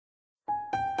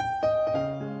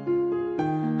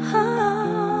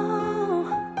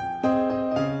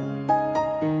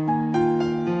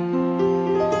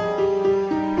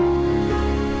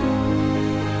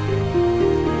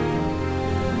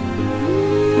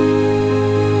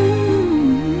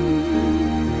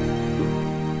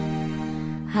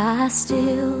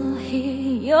still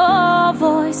hear your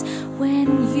voice when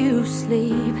you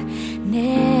sleep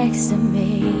next to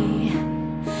me.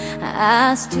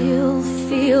 I still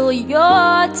feel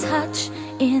your touch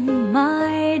in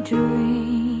my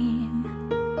dream.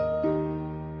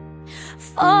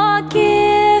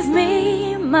 Forgive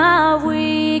me my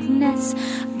weakness,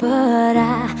 but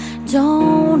I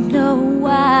don't know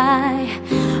why.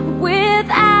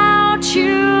 Without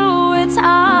you, it's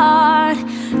hard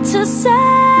to survive.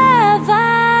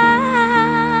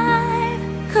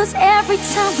 'Cause every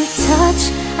time we touch,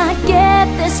 I get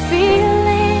this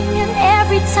feeling, and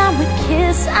every time we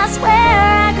kiss, I swear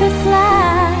I could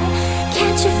fly.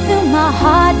 Can't you feel my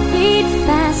heart beat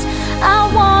fast? I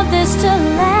want this to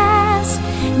last.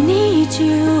 Need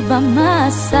you by my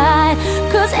side.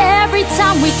 'Cause every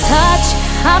time we touch,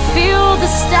 I feel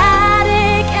the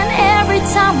static, and every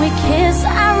time we kiss,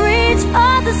 I reach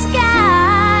for the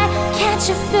sky. Can't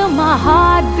you feel my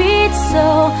heart beat so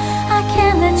I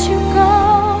can't let you go?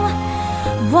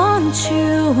 Want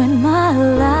you in my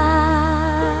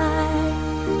life.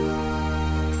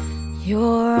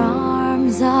 Your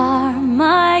arms are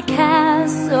my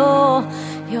castle,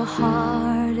 your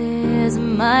heart is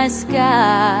my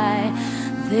sky.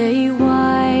 They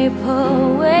wipe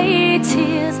away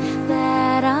tears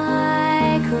that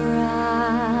I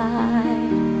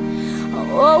cried.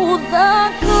 Oh, the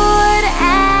good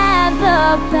and the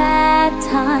bad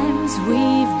times,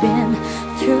 we've been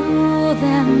through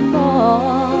them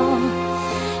all.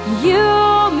 You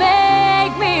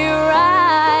make me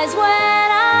rise when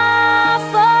I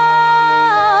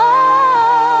fall.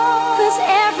 'Cause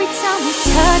every time we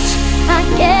touch, I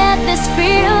get this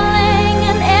feeling,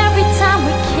 and every time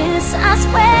we kiss, I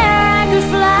swear I could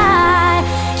fly.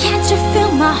 Can't you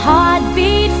feel my heart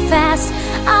beat fast?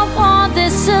 I want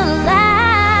this to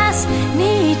last.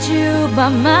 Need you by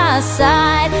my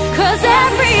side. 'Cause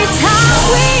every time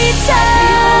we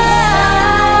touch,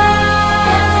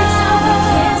 every time we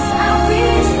kiss, I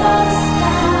reach for the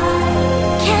sky.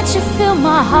 Can't you feel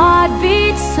my heart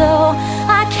beat so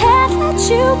I can't let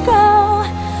you go?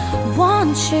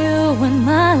 Want you in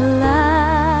my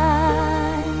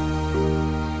life.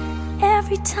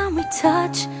 Every time we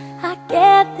touch, I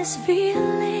get this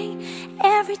feeling.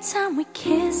 Every time we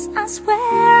kiss, I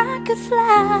swear I could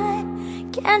fly.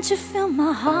 Can't you feel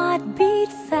my heart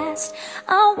beat fast?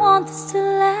 I want this to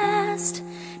last.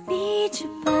 Need you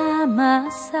by my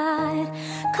side.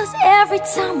 'Cause every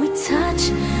time we touch,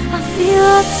 I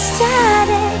feel the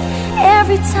static.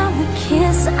 Every time we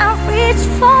kiss, I reach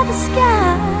for the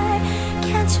sky.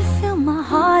 Can't you feel my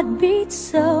heart beat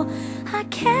so I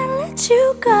can't let you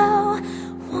go?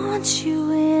 Want you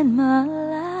in my life.